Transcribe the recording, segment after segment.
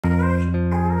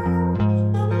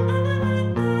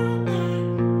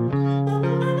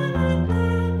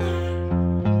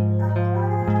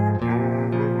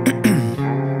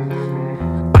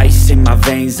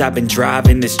veins, I've been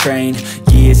driving this train.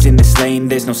 Years in this lane,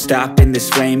 there's no stopping this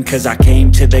flame. Cause I came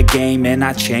to the game and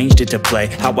I changed it to play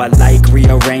how I like,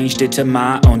 rearranged it to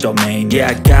my own domain. Yeah,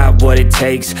 I got what it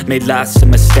takes, made lots of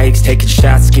mistakes, taking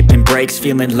shots, skipping breaks,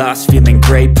 feeling lost, feeling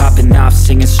great, popping off,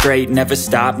 singing straight, never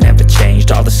stopped, never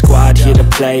changed. All the squad here to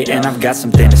play, and I've got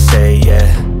something to say, yeah.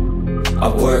 I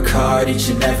work hard each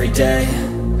and every day,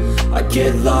 I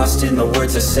get lost in the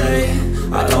words I say.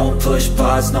 I don't push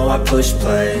pause, no, I push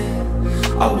play.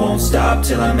 I won't stop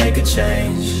till I make a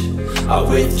change. I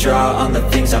withdraw on the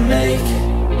things I make.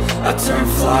 I turn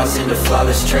flaws into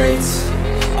flawless traits.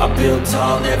 I build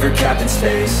tall, never capped in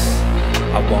space.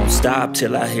 I won't stop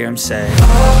till I hear him say, oh,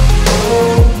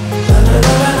 oh, la, la,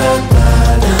 la, la,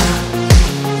 la, la.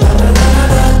 La, la, la, la,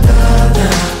 la, la, la.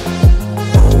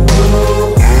 Oh,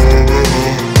 oh.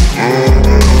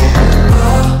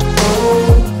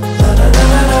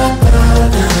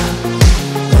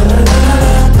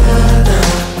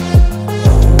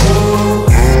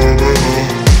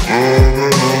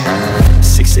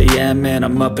 And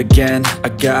I'm up again. I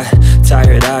got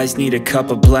tired eyes, need a cup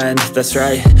of blend. That's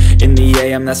right, in the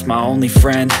AM, that's my only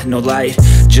friend. No light,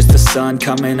 just the sun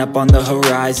coming up on the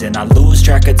horizon. I lose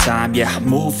track of time, yeah, I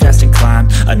move fast and climb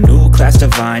a new class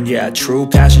divine, yeah, true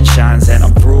passion shines. And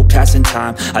I'm through passing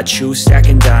time, I choose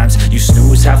stacking dimes. You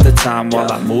snooze half the time while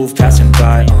I move passing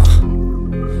by.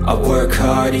 I work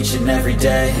hard each and every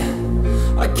day,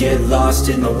 I get lost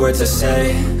in the words I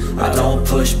say. I don't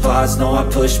push pause, no, I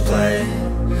push play.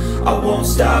 I won't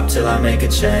stop till I make a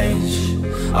change.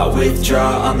 I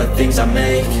withdraw on the things I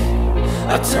make.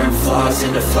 I turn flaws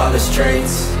into flawless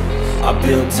traits. I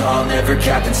build tall, never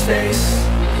capped in space.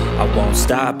 I won't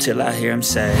stop till I hear him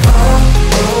say, oh,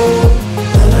 oh,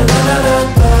 la, la, la, la,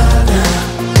 la, la.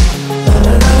 La,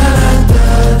 la, la, la, la,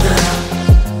 la, la.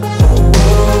 Oh,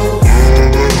 oh.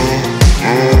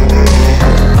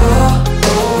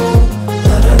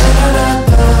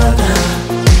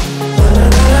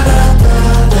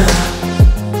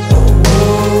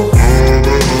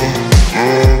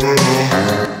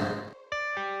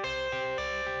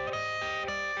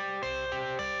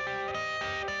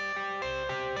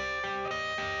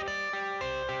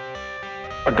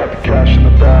 I got the cash in the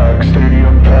bag,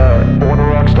 stadium packed. Born a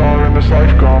rock star in this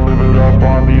life, gon' live it up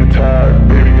on the attack.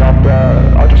 Baby, I'm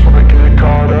bad, I just wanna get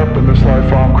caught up in this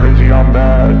life. I'm crazy, I'm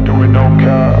mad, doing no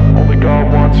cap. Only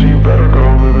God wants, so you better go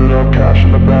live it up. Cash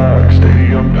in the bag,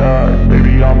 stadium packed.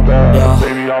 Baby, I'm bad, yeah.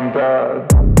 Baby, I'm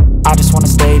bad. I just wanna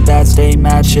stay bad, stay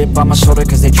mad. Chip on my shoulder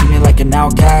cause they treat me like an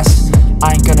outcast.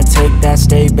 I ain't gonna take that,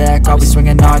 stay back. I'll be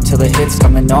swinging hard till the hits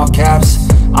come in all caps.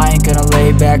 I ain't gonna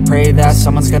lay back, pray that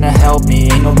someone's gonna help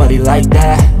me. Ain't nobody like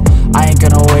that. I ain't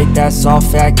gonna wait, that's all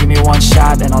fact. Give me one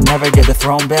shot and I'll never get the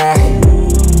throne back.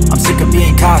 I'm sick of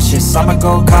being cautious, I'ma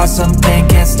go cause something,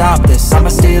 can't stop this. I'ma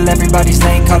steal everybody's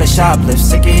lane, call it shoplift.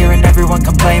 Sick of hearing everyone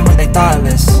complain when they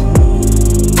thoughtless.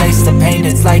 Taste the pain,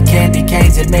 it's like candy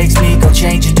canes. It makes me go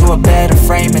change into a better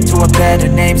frame, into a better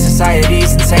name.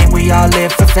 Society's insane, we all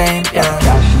live for fame, yeah.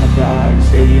 Cash in the bag,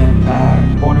 stadium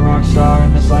packed. Born a rock star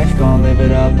in this life, gon' live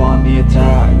it up on the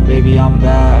attack. Baby, I'm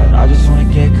bad, I just wanna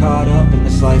get caught up in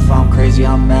this life. I'm crazy,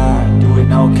 I'm mad, do it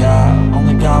no cap.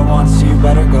 Only God wants, so you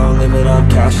better go live it up.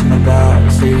 Cash in the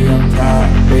bag, stadium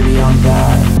packed. Baby, I'm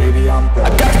bad, baby, I'm bad. I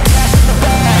got the cash in the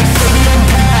bag, stadium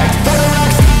packed. Born a rock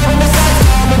star in this life,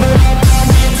 gon' live it up.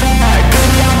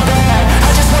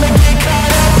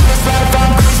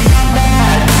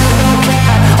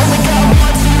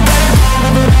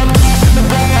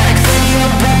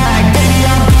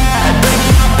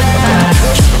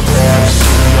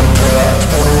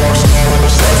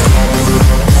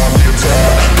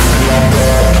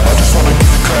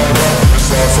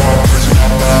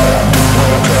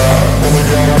 Only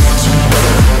God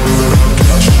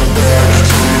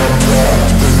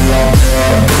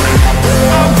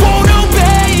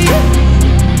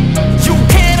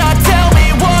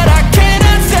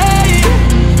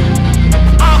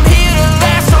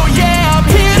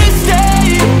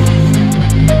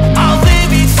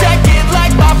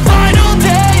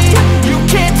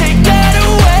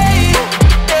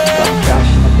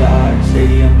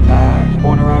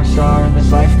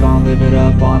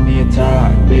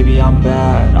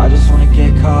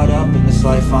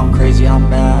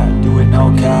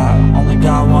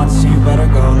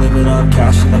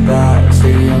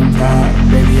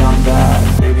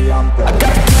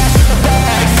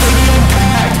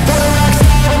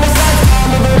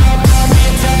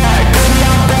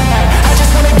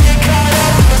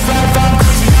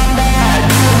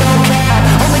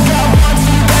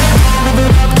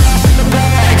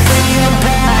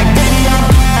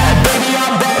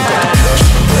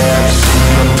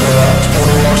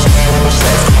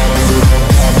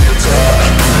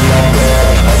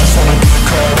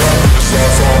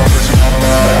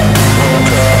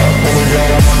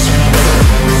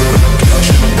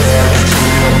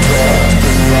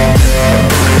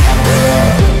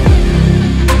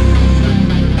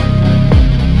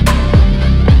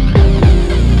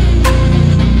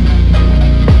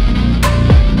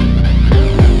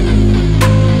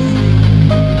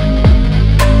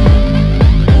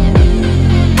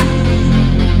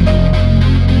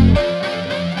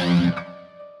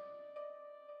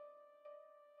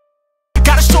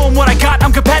show them what I got,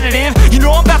 I'm competitive. You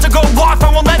know I'm about to go off,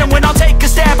 I won't let them win. I'll take a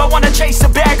stab, I wanna chase the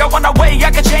bag. I want a way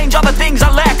I can change all the things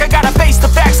I lack. I gotta face the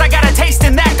facts, I got a taste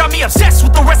in that. Got me obsessed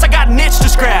with the rest, I got an itch to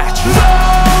scratch.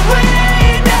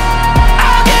 Going now,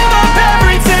 I'll give up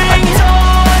everything.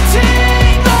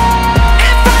 Daunting all,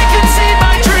 if I can see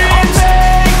my dreams, I'll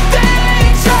make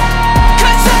things right.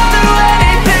 'Cause I'll do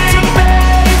anything to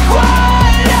make what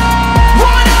I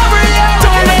want a reality.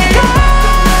 Don't let go,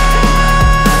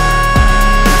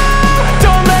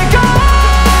 don't let go.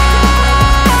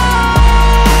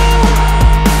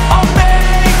 I'll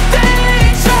make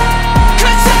things right.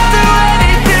 'Cause I'll do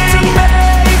anything to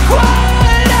make what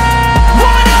I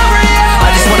want a reality. I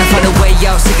just wanna find a way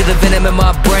out, sick of the venom in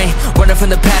my brain. Running from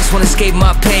the past, wanna escape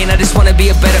my pain. I just wanna be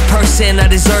a better person, I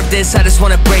deserve this. I just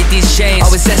wanna break these chains.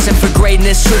 Always asking for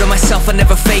greatness, true to myself, I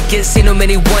never fake it. Seen too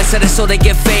many ones that are so they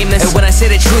get famous. And when I say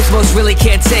the truth, most really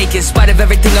can't take it. In spite of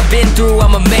everything I've been through,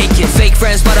 I'ma make it. Fake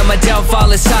friends, but on my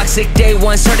downfall is toxic. Day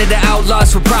one, started the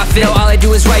outlaws for profit. Now all I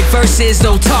do is write verses,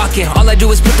 no talking. All I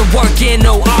do is put the work in,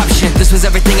 no option. This was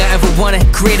everything I ever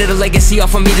wanted. Created a legacy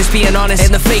off of me just being honest.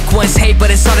 And the fake ones hate,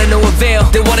 but it's all to no avail.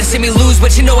 They wanna see me lose,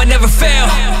 but you know I never fail.